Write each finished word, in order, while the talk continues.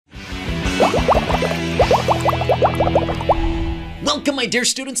Welcome, my dear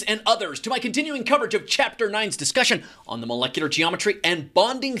students and others, to my continuing coverage of Chapter 9's discussion on the molecular geometry and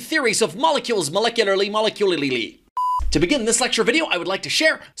bonding theories of molecules molecularly. To begin this lecture video, I would like to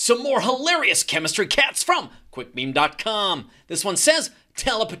share some more hilarious chemistry cats from quickmeme.com. This one says,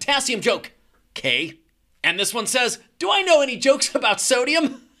 tell a potassium joke, K. And this one says, do I know any jokes about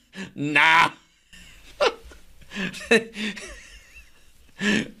sodium? Nah.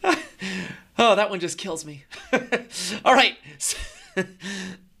 Oh, that one just kills me. All right.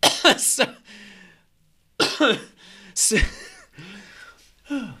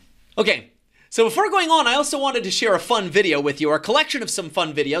 Okay. So before going on, I also wanted to share a fun video with you, or a collection of some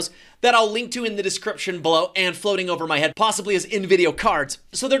fun videos that I'll link to in the description below and floating over my head, possibly as in-video cards.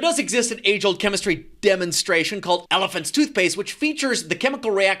 So there does exist an age-old chemistry demonstration called Elephant's Toothpaste, which features the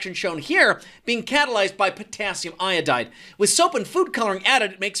chemical reaction shown here being catalyzed by potassium iodide. With soap and food coloring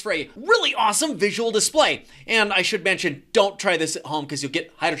added, it makes for a really awesome visual display. And I should mention, don't try this at home because you'll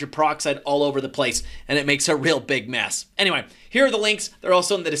get hydrogen peroxide all over the place, and it makes a real big mess. Anyway, here are the links. They're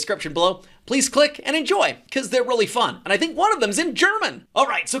also in the description below. Please click and enjoy, because they're really fun. And I think one of them's in German. All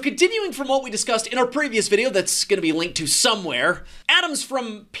right, so continuing from what we discussed in our previous video that's going to be linked to somewhere, atoms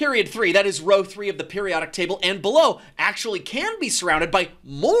from period 3, that is row 3 of the periodic table and below, actually can be surrounded by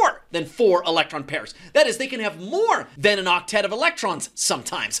more than 4 electron pairs. That is, they can have more than an octet of electrons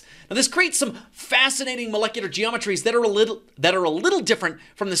sometimes. Now this creates some fascinating molecular geometries that are a little different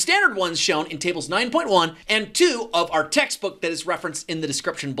from the standard ones shown in tables 9.1 and 2 of our textbook that is referenced in the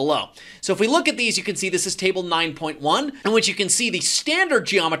description below. So if we look at these, you can see this is table 9.1, in which you can see the standard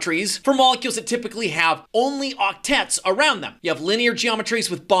geometries for molecules that typically have only octets around them. You have linear geometries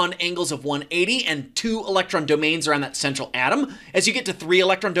with bond angles of 180 and 2 electron domains around that central atom. As you get to 3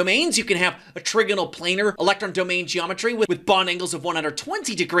 electron domains, you can have a trigonal planar electron domain geometry with bond angles of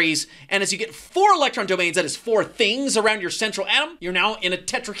 120 degrees. And as you get 4 electron domains, that is 4 things around your central atom, you're now in a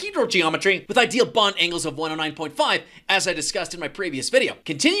tetrahedral geometry with ideal bond angles of 109.5, as I discussed in my previous video.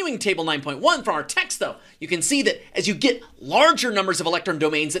 Continuing table 9.1 from our text, though, you can see that as you get larger numbers of electron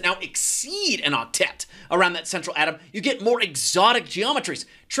domains that now exceed an octet around that central atom, you get more exotic geometries.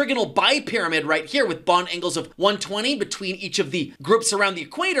 Trigonal bipyramid right here with bond angles of 120 between each of the groups around the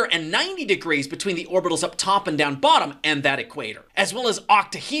equator and 90 degrees between the orbitals up top and down bottom and that equator. As well as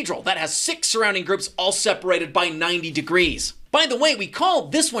octahedral, that has 6 surrounding groups all separated by 90 degrees. By the way, we call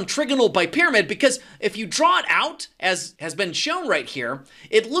this one trigonal bipyramid because if you draw it out, as has been shown right here,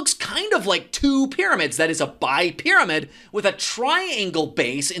 it looks kind of like 2 pyramids. That is a bipyramid with a triangle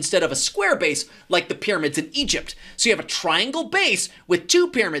base instead of a square base like the pyramids in Egypt. So you have a triangle base with 2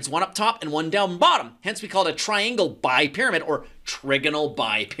 pyramids, one up top and one down bottom. Hence we call it a triangle bipyramid or trigonal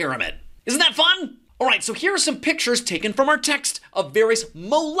bipyramid. Isn't that fun? All right, so here are some pictures taken from our text of various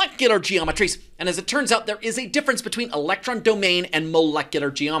molecular geometries. And as it turns out, there is a difference between electron domain and molecular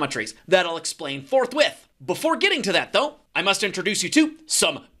geometries that I'll explain forthwith. Before getting to that, though, I must introduce you to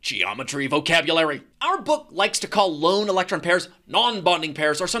some geometry vocabulary. Our book likes to call lone electron pairs non-bonding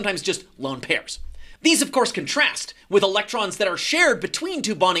pairs, or sometimes just lone pairs. These, of course, contrast with electrons that are shared between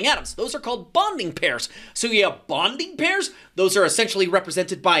 2 bonding atoms. Those are called bonding pairs. So you have bonding pairs. Those are essentially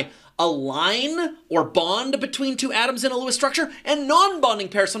represented by a line or bond between 2 atoms in a Lewis structure, and non-bonding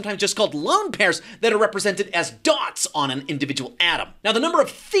pairs, sometimes just called lone pairs, that are represented as dots on an individual atom. Now, the number of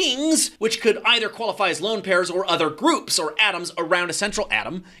things which could either qualify as lone pairs or other groups or atoms around a central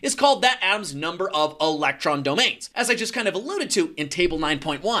atom is called that atom's number of electron domains, as I just kind of alluded to in table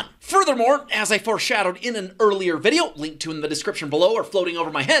 9.1. Furthermore, as I foreshadowed in an earlier video, linked to in the description below or floating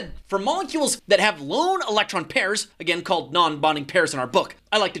over my head, for molecules that have lone electron pairs, again called non-bonding pairs in our book,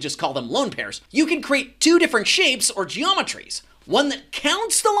 I like to just call them lone pairs, you can create 2 different shapes or geometries. One that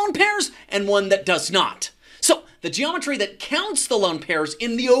counts the lone pairs and one that does not. So the geometry that counts the lone pairs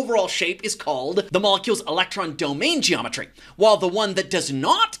in the overall shape is called the molecule's electron domain geometry, while the one that does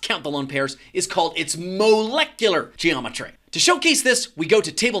not count the lone pairs is called its molecular geometry. To showcase this, we go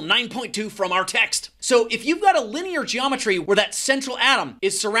to table 9.2 from our text. So if you've got a linear geometry where that central atom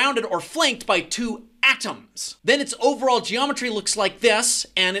is surrounded or flanked by 2 atoms, then its overall geometry looks like this,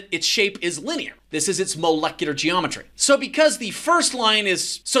 and its shape is linear. This is its molecular geometry. So because the first line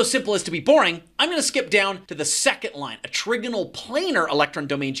is so simple as to be boring, I'm going to skip down to the second line, a trigonal planar electron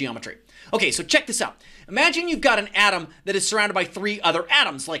domain geometry. Okay, so check this out. Imagine you've got an atom that is surrounded by 3 other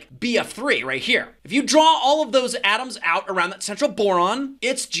atoms, like BF3 right here. If you draw all of those atoms out around that central boron,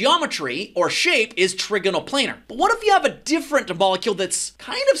 its geometry or shape is trigonal planar. But what if you have a different molecule that's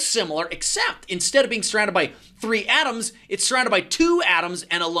kind of similar, except instead of being surrounded by 3 atoms, it's surrounded by 2 atoms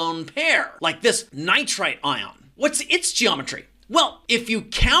and a lone pair, like this nitrite ion? What's its geometry? Well, if you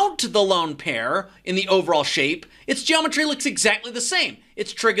count the lone pair in the overall shape, its geometry looks exactly the same.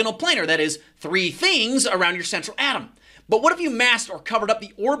 It's trigonal planar, that is, 3 things around your central atom. But what if you masked or covered up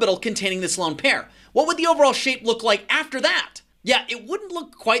the orbital containing this lone pair? What would the overall shape look like after that? Yeah, it wouldn't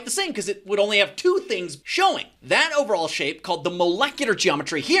look quite the same because it would only have 2 things showing. That overall shape, called the molecular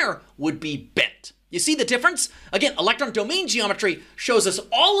geometry here, would be bent. You see the difference? Again, electron domain geometry shows us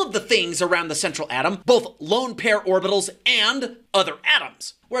all of the things around the central atom, both lone pair orbitals and other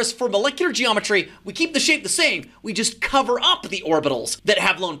atoms. Whereas for molecular geometry, we keep the shape the same, we just cover up the orbitals that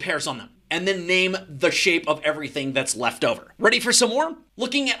have lone pairs on them, and then name the shape of everything that's left over. Ready for some more?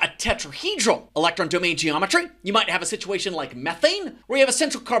 Looking at a tetrahedral electron domain geometry, you might have a situation like methane, where you have a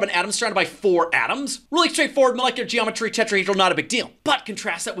central carbon atom surrounded by 4 atoms. Really straightforward molecular geometry, tetrahedral, not a big deal. But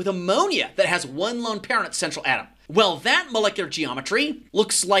contrast that with ammonia that has 1 lone pair on its central atom. Well, that molecular geometry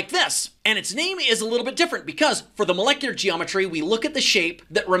looks like this. And its name is a little bit different because for the molecular geometry, we look at the shape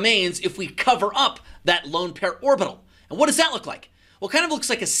that remains if we cover up that lone pair orbital. And what does that look like? Well, it kind of looks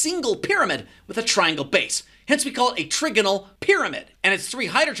like a single pyramid with a triangle base. Hence, we call it a trigonal pyramid. And its 3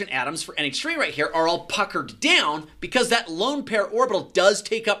 hydrogen atoms for NH3 right here are all puckered down because that lone pair orbital does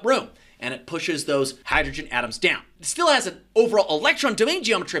take up room, and it pushes those hydrogen atoms down. It still has an overall electron domain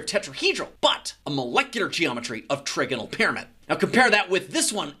geometry of tetrahedral, but a molecular geometry of trigonal pyramid. Now compare that with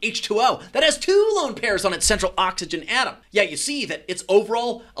this one, H2O, that has 2 lone pairs on its central oxygen atom. Yeah, you see that its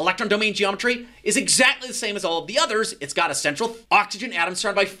overall electron domain geometry is exactly the same as all of the others. It's got a central oxygen atom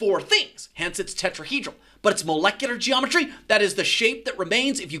surrounded by 4 things, hence it's tetrahedral. But its molecular geometry, that is the shape that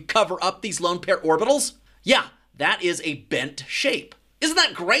remains if you cover up these lone pair orbitals, yeah, that is a bent shape. Isn't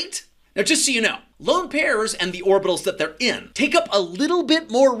that great? Now, just so you know, lone pairs and the orbitals that they're in take up a little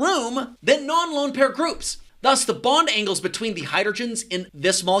bit more room than non-lone pair groups. Thus, the bond angles between the hydrogens in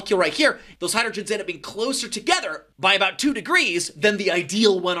this molecule right here, those hydrogens end up being closer together by about 2 degrees than the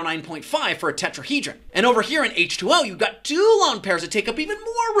ideal 109.5 for a tetrahedron. And over here in H2O, you've got 2 lone pairs that take up even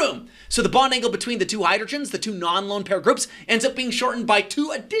more room. So the bond angle between the 2 hydrogens, the 2 non-lone pair groups, ends up being shortened by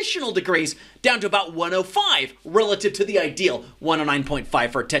 2 additional degrees down to about 105 relative to the ideal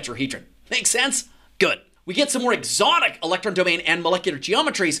 109.5 for a tetrahedron. Make sense? Good. We get some more exotic electron domain and molecular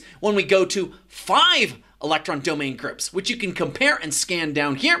geometries when we go to 5 electron domain groups, which you can compare and scan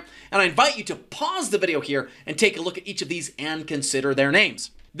down here. And I invite you to pause the video here and take a look at each of these and consider their names.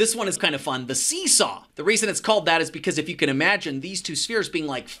 This one is kind of fun, the seesaw. The reason it's called that is because if you can imagine these 2 spheres being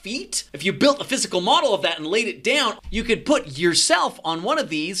like feet, if you built a physical model of that and laid it down, you could put yourself on one of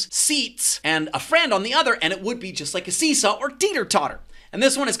these seats and a friend on the other, and it would be just like a seesaw or teeter-totter. And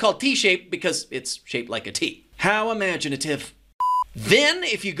this one is called T-shaped because it's shaped like a T. How imaginative. Then,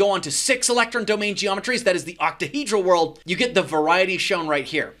 if you go on to 6 electron domain geometries, that is the octahedral world, you get the variety shown right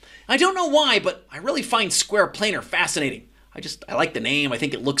here. I don't know why, but I really find square planar fascinating. I like the name. I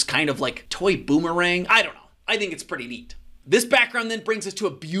think it looks kind of like toy boomerang. I don't know. I think it's pretty neat. This background then brings us to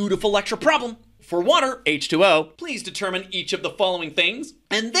a beautiful lecture problem. For water, H2O, please determine each of the following things.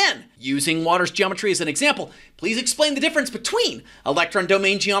 And then, using water's geometry as an example, please explain the difference between electron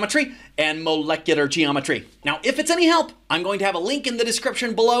domain geometry and molecular geometry. Now, if it's any help, I'm going to have a link in the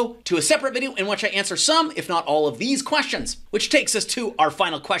description below to a separate video in which I answer some, if not all of these questions, which takes us to our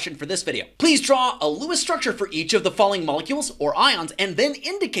final question for this video. Please draw a Lewis structure for each of the following molecules or ions and then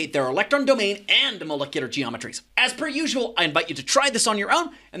indicate their electron domain and molecular geometries. As per usual, I invite you to try this on your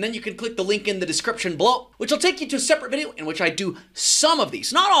own, and then you can click the link in the description below, which will take you to a separate video in which I do some of these.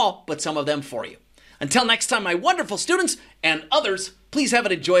 Not all, but some of them for you. Until next time, my wonderful students and others, please have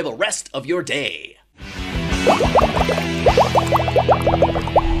an enjoyable rest of your day.